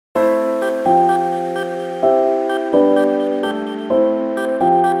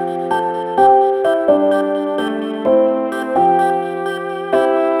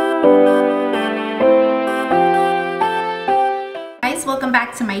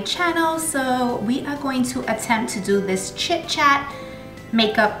my channel. So we are going to attempt to do this chit chat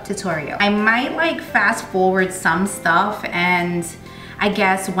makeup tutorial. I might like fast forward some stuff, and I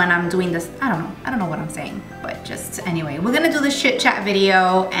guess when I'm doing this, I don't know what I'm saying, but just anyway, we're gonna do this chit chat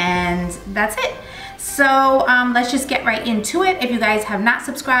video and that's it. So let's just get right into it. If you guys have not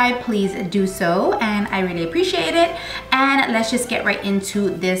subscribed, please do so, and I really appreciate it. And let's just get right into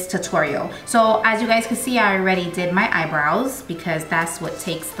this tutorial. So as you guys can see, I already did my eyebrows because that's what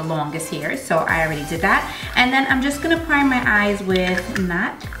takes the longest here. So I already did that. And then I'm just gonna prime my eyes with,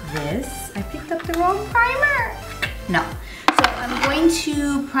 not this, I picked up the wrong primer. No. So I'm going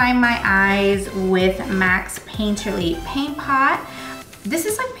to prime my eyes with MAC's Painterly Paint Pot. This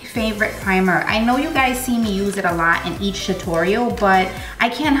is like my favorite primer. I know you guys see me use it a lot in each tutorial, but I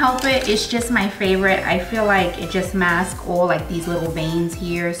can't help it. It's just my favorite. I feel like it just masks all like these little veins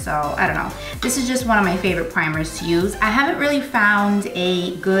here. So I don't know. This is just one of my favorite primers to use. I haven't really found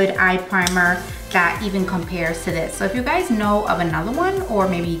a good eye primer that even compares to this. So if you guys know of another one, or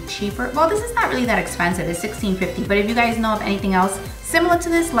maybe cheaper, well, this is not really that expensive. It's $16.50. But if you guys know of anything else similar to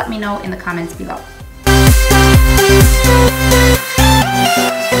this, let me know in the comments below.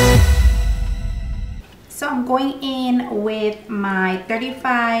 So I'm going in with my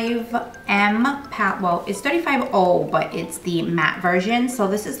 35M palette. Well, it's 35O, but it's the matte version. So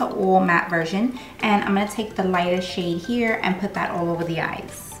this is the all matte version. And I'm gonna take the lightest shade here and put that all over the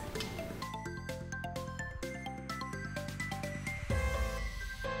eyes.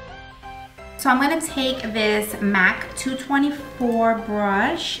 So I'm gonna take this MAC 224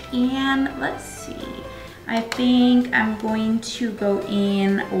 brush and let's see. I think I'm going to go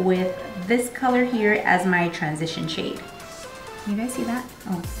in with this color here as my transition shade. Can you guys see that?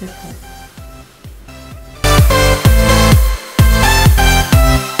 Oh, this color.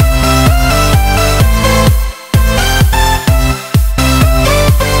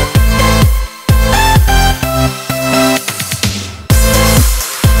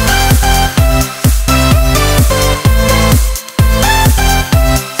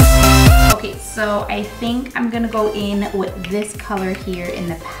 So I think I'm gonna go in with this color here in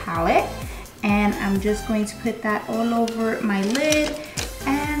the palette, and I'm just going to put that all over my lid.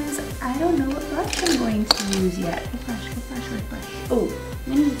 And I don't know what brush I'm going to use yet. What brush? Oh,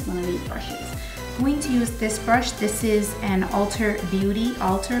 I'm gonna use one of these brushes. I'm going to use this brush. This is an Ultra Beauty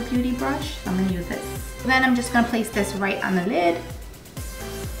brush. So I'm gonna use this. Then I'm just gonna place this right on the lid.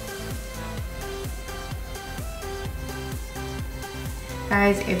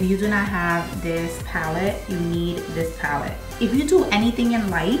 Guys, if you do not have this palette, you need this palette. If you do anything in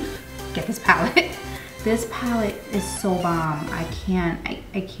life, get this palette. This palette is so bomb. I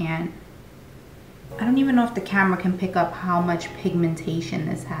don't even know if the camera can pick up how much pigmentation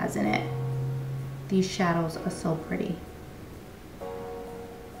this has in it. These shadows are so pretty.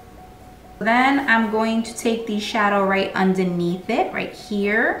 Then I'm going to take the shadow right underneath it, right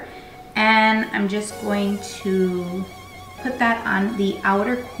here. And I'm just going to put that on the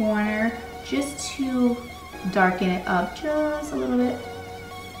outer corner just to darken it up just a little bit.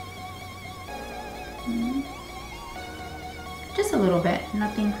 Just a little bit,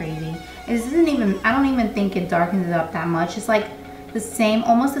 nothing crazy. It doesn't even, I don't even think it darkens it up that much. It's like the same,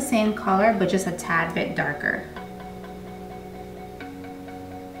 almost the same color, but just a tad bit darker.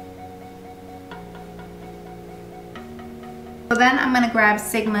 So then I'm gonna grab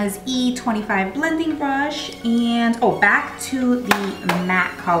Sigma's E25 blending brush and, oh, back to the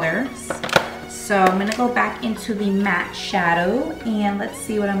matte colors. So I'm gonna go back into the matte shadow and let's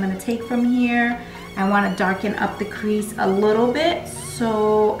see what I'm gonna take from here. I wanna darken up the crease a little bit.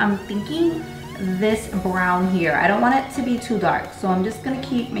 So I'm thinking this brown here. I don't want it to be too dark. So I'm just gonna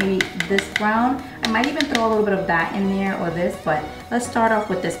keep maybe this brown. I might even throw a little bit of that in there or this, but let's start off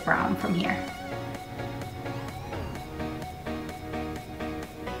with this brown from here.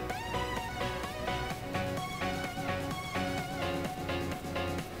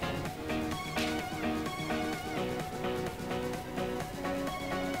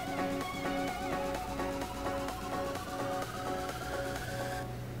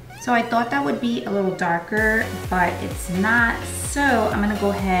 So I thought that would be a little darker, but it's not. So I'm gonna go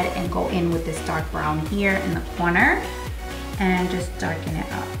ahead and go in with this dark brown here in the corner and just darken it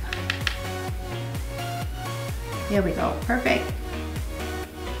up. There we go, perfect.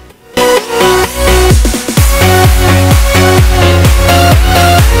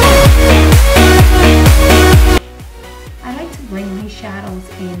 I like to bring my shadows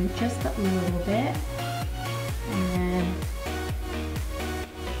in just a little bit and then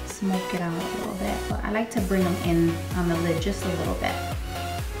smoke it out a little bit, but I like to bring them in on the lid just a little bit.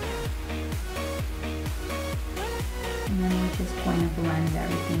 And then we're just going to blend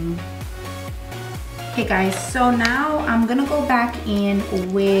everything. Okay guys, so now I'm gonna go back in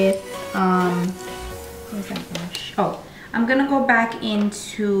with, where's that brush? Oh, I'm gonna go back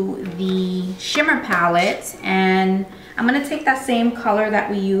into the shimmer palette, and I'm gonna take that same color that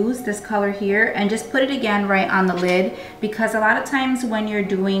we used, this color here, and just put it again right on the lid, because a lot of times when you're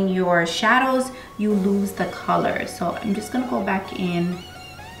doing your shadows, you lose the color. So I'm just gonna go back in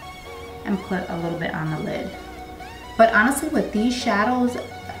and put a little bit on the lid. But honestly, with these shadows,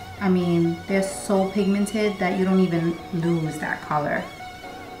 I mean, they're so pigmented that you don't even lose that color.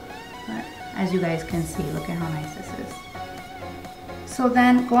 But as you guys can see, look at how nice this is. So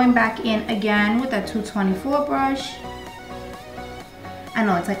then going back in again with that 224 brush. I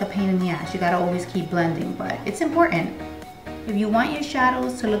know it's like a pain in the ass. You gotta always keep blending, but it's important. If you want your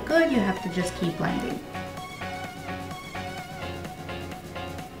shadows to look good, you have to just keep blending.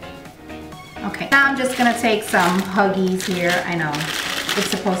 Okay, now I'm just gonna take some Huggies here. I know it's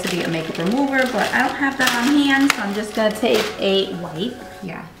supposed to be a makeup remover, but I don't have that on hand, so I'm just gonna take a wipe.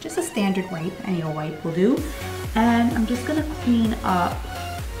 Yeah, just a standard wipe, any old wipe will do. And I'm just gonna clean up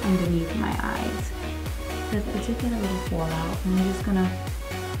underneath my eyes, because I did get a little fallout. And I'm just gonna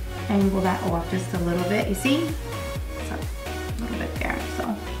angle that off just a little bit. You see? So, a little bit there.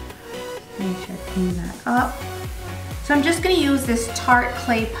 So make sure I clean that up. So I'm just gonna use this Tarte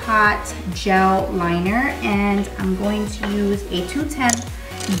Clay Pot Gel Liner, and I'm going to use a 210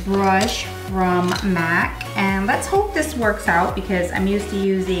 brush from MAC. And let's hope this works out, because I'm used to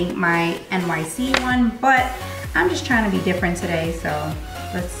using my NYC one, but I'm just trying to be different today, so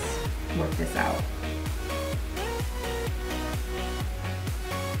let's work this out.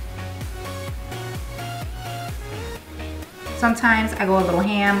 Sometimes I go a little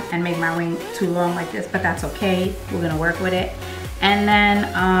ham and make my ring too long like this, but that's okay. We're gonna work with it. And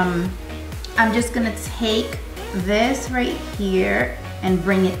then I'm just gonna take this right here and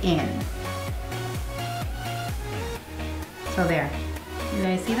bring it in. So there, you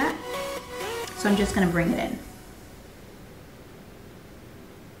guys see that? So I'm just gonna bring it in.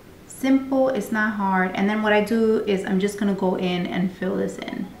 Simple, it's not hard. And then what I do is I'm just gonna go in and fill this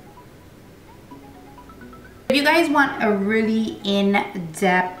in. If you guys want a really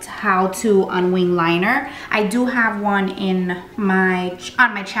in-depth how to unwing liner, I do have one on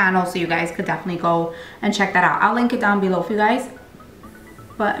my channel, so you guys could definitely go and check that out. I'll link it down below for you guys.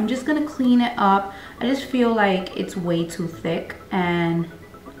 But I'm just gonna clean it up. I just feel like it's way too thick, and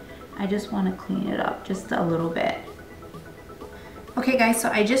I just want to clean it up just a little bit. Okay guys, so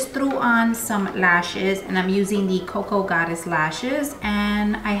I just threw on some lashes, and I'm using the Koko Goddess lashes,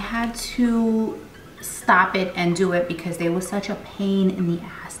 and I had to stop it and do it because they were such a pain in the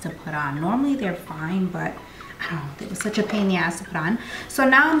ass to put on. Normally they're fine, but I don't know, it was such a pain in the ass to put on. So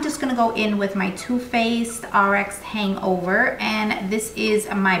now I'm just gonna go in with my TooFaced RX Hangover, and this is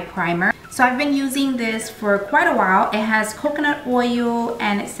my primer. So I've been using this for quite a while. It has coconut oil,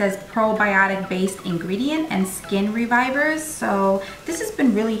 and it says probiotic based ingredient and skin revivers. So this has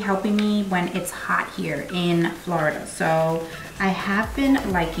been really helping me when it's hot here in Florida. So I have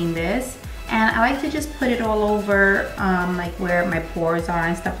been liking this. And I like to just put it all over, like where my pores are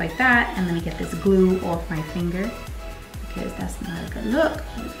and stuff like that. And let me get this glue off my finger, because that's not a good look.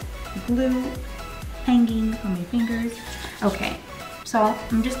 Glue hanging on my fingers. Okay, so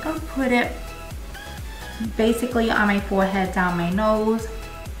I'm just gonna put it basically on my forehead, down my nose,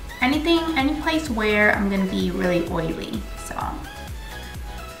 any place where I'm gonna be really oily. So.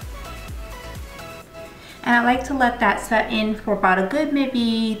 And I like to let that set in for about a good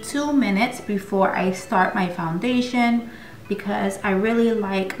maybe 2 minutes before I start my foundation, because I really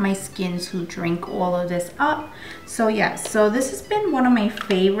like my skin to drink all of this up. So yeah, so this has been one of my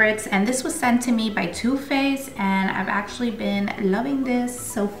favorites, and this was sent to me by TooFaced, and I've actually been loving this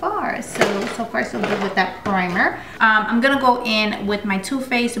so far. So far so good with that primer. I'm gonna go in with my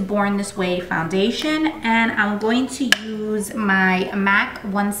TooFaced Born This Way foundation, and I'm going to use my MAC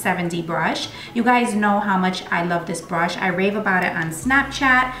 170 brush. You guys know how much I love this brush. I rave about it on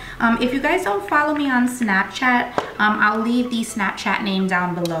Snapchat. If you guys don't follow me on Snapchat, I'll leave the Snapchat name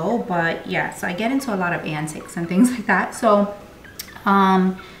down below. But yeah, so I get into a lot of antics and things like that. So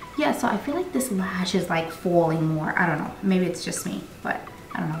yeah, so I feel like this lash is like falling more. I don't know, maybe it's just me, but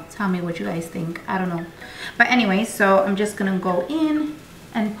I don't know. Tell me what you guys think. I don't know. But anyway, so I'm just gonna go in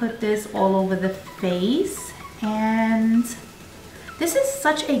and put this all over the face. And this is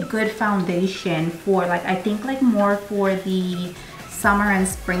such a good foundation for, like, I think like more for the summer and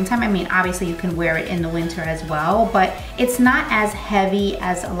springtime. I mean, obviously you can wear it in the winter as well, but it's not as heavy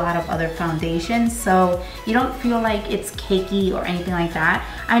as a lot of other foundations, so you don't feel like it's cakey or anything like that.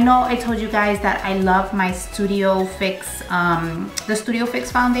 I know I told you guys that I love my Studio Fix, the Studio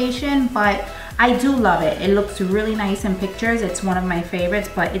Fix foundation, but I do love it. It looks really nice in pictures. It's one of my favorites,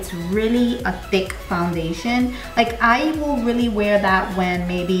 but it's really a thick foundation. Like, I will really wear that when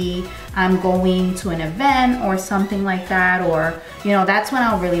maybe I'm going to an event or something like that, or, you know, that's when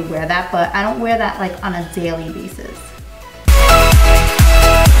I'll really wear that, but I don't wear that like on a daily basis.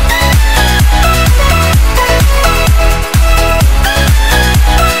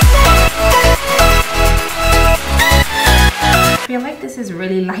 I feel like this is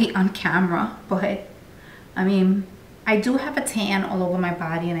really light on camera, but I mean, I do have a tan all over my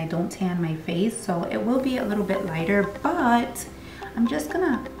body and I don't tan my face, so it will be a little bit lighter, but I'm just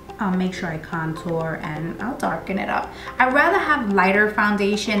gonna make sure I contour and I'll darken it up. I'd rather have lighter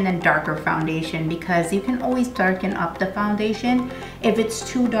foundation than darker foundation because you can always darken up the foundation. If it's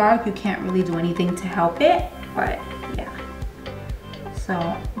too dark, you can't really do anything to help it, but yeah.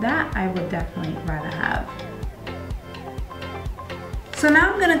 So that I would definitely rather have. So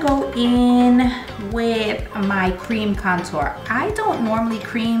now I'm gonna go in with my cream contour. I don't normally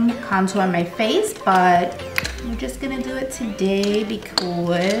cream contour my face, but I'm just gonna do it today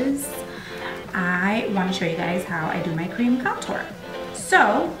because I wanna show you guys how I do my cream contour.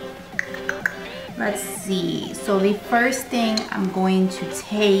 So, let's see. So the first thing I'm going to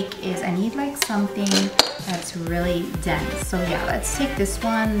take is, I need like something that's really dense. So yeah, let's take this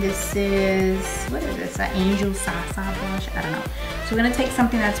one. This is, what is this? An Angel Sasa blush? I don't know. So we're gonna take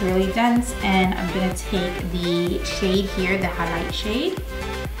something that's really dense, and I'm gonna take the shade here, the highlight shade.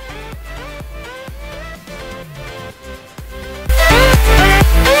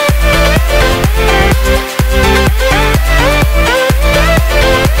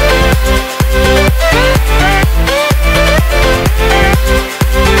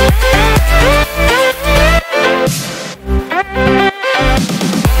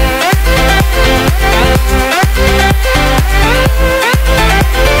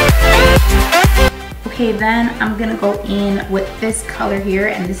 Okay, then I'm gonna go in with this color here,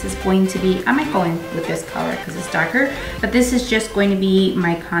 and this is going to be, I might go in with this color because it's darker, but this is just going to be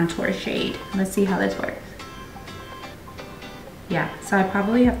my contour shade. Let's see how this works. Yeah, so I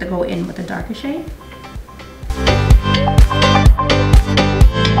probably have to go in with a darker shade.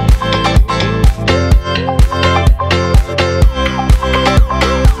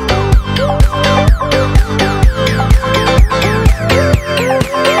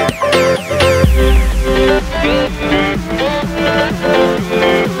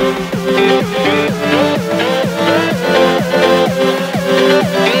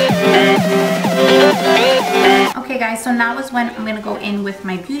 So now is when I'm gonna go in with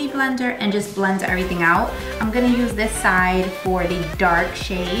my beauty blender and just blend everything out. I'm gonna use this side for the dark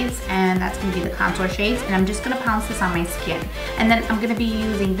shades, and that's gonna be the contour shades, and I'm just gonna pounce this on my skin. And then I'm gonna be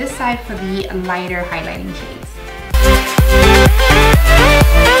using this side for the lighter highlighting shades.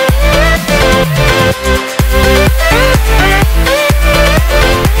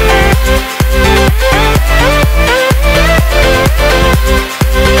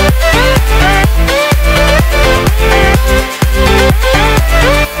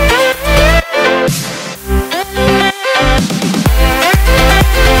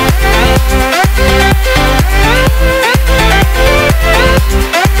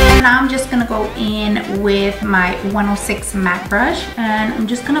 With my 106 matte brush, and I'm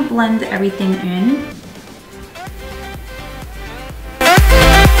just gonna blend everything in.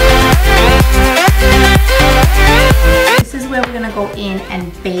 This is where we're gonna go in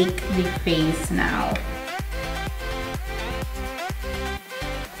and bake the face now.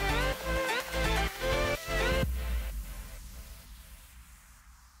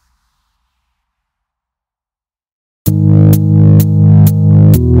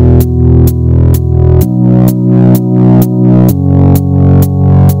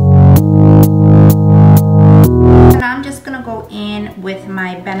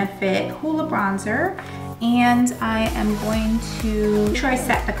 Hoola bronzer, and I am going to make sure I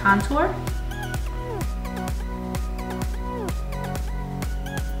set the contour.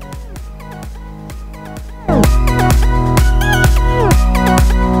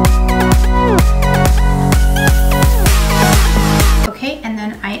 Okay, and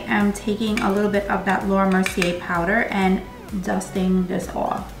then I am taking a little bit of that Mercier powder and dusting this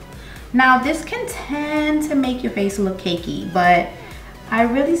off. Now this can tend to make your face look cakey, but I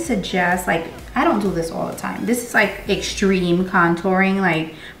really suggest, like, I don't do this all the time. This is like extreme contouring,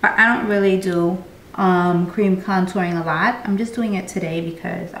 like, but I don't really do cream contouring a lot. I'm just doing it today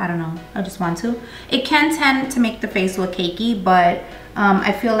because I don't know, I just want to. It can tend to make the face look cakey, but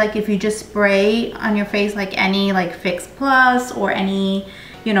I feel like if you just spray on your face like any like Fix Plus or any,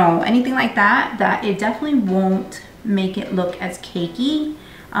 you know, anything like that, that it definitely won't make it look as cakey.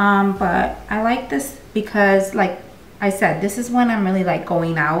 But I like this because, like I said, this is when I'm really like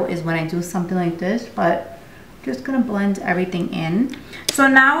going out, is when I do something like this. But just gonna blend everything in. So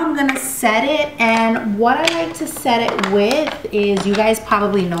now I'm gonna set it, and what I like to set it with is, you guys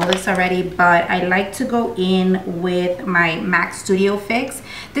probably know this already, but I like to go in with my MAC Studio Fix.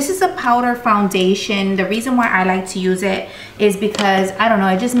 This is a powder foundation. The reason why I like to use it is because, I don't know,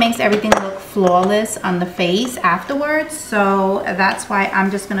 it just makes everything look flawless on the face afterwards. So that's why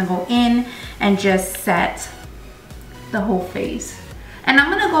I'm just gonna go in and just set the whole face. And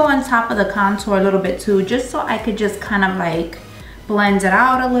I'm gonna go on top of the contour a little bit too, just so I could just kind of like blend it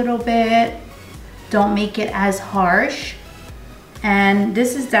out a little bit. Don't make it as harsh. And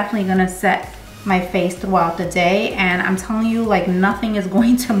this is definitely gonna set my face throughout the day. And I'm telling you, like, nothing is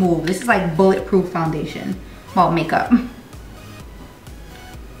going to move. This is like bulletproof foundation, well, makeup.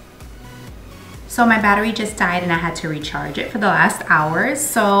 So my battery just died and I had to recharge it for the last hour.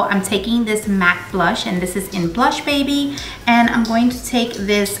 So I'm taking this MAC blush, and this is in Blushbaby. And I'm going to take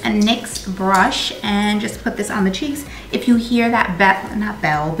this NYX brush and just put this on the cheeks. If you hear that not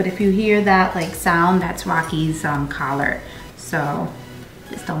bell, but if you hear that like sound, that's Rocky's collar. So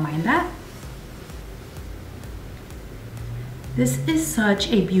just don't mind that. This is such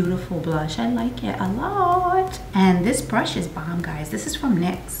a beautiful blush. I like it a lot. And this brush is bomb, guys. This is from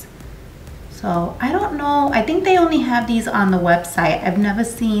NYX. So I don't know, I think they only have these on the website. I've never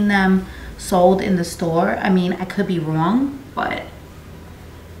seen them sold in the store. I mean, I could be wrong, but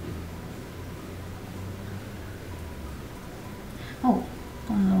oh,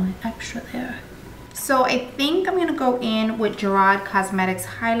 a little extra there. So I think I'm gonna go in with Gerard Cosmetics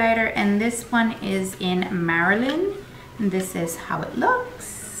highlighter, and this one is in Marilyn. And this is how it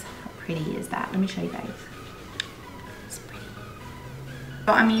looks. How pretty is that? Let me show you guys.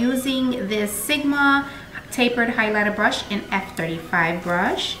 So I'm using this Sigma tapered highlighter brush in F35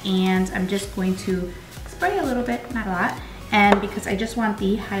 brush, and I'm just going to spray a little bit, not a lot, and because I just want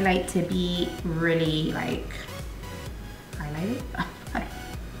the highlight to be really like highlighted.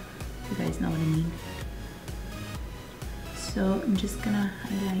 You guys know what I mean. So I'm just gonna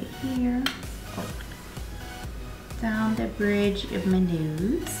highlight here, down the bridge of my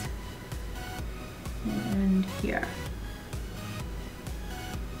nose, and here.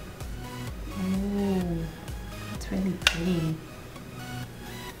 Oh, that's really pretty.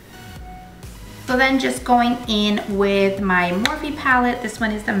 So then just going in with my Morphe palette, this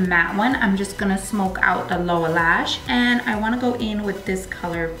one is the matte one. I'm just gonna smoke out the lower lash, and I wanna go in with this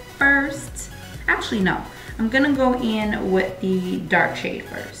color first. Actually, no, I'm gonna go in with the dark shade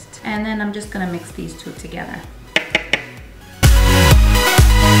first. And then I'm just gonna mix these two together.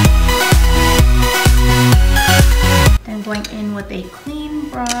 Then going in with a clean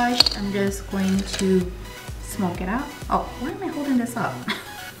brush, I'm just going to smoke it out. Oh, why am I holding this up?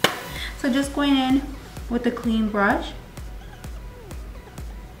 So just going in with the clean brush,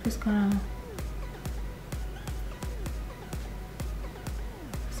 just gonna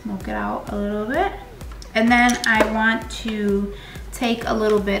smoke it out a little bit. And then I want to take a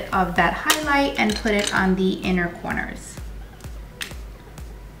little bit of that highlight and put it on the inner corners.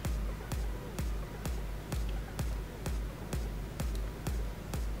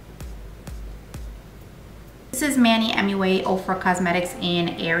 This is Manny MUA Ofra Cosmetics in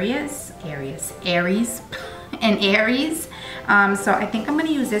Aries. And Aries. So I think I'm gonna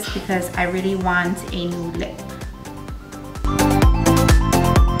use this because I really want a new lip.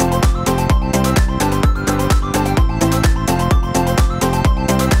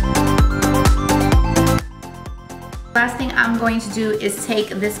 Last thing I'm going to do is take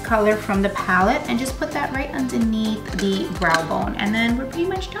this color from the palette and just put that right underneath the brow bone, and then we're pretty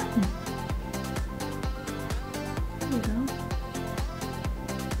much done.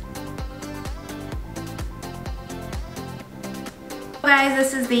 Guys,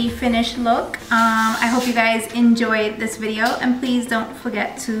 this is the finished look. I hope you guys enjoyed this video, and please don't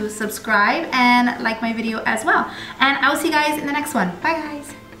forget to subscribe and like my video as well. And I will see you guys in the next one. Bye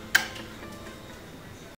guys.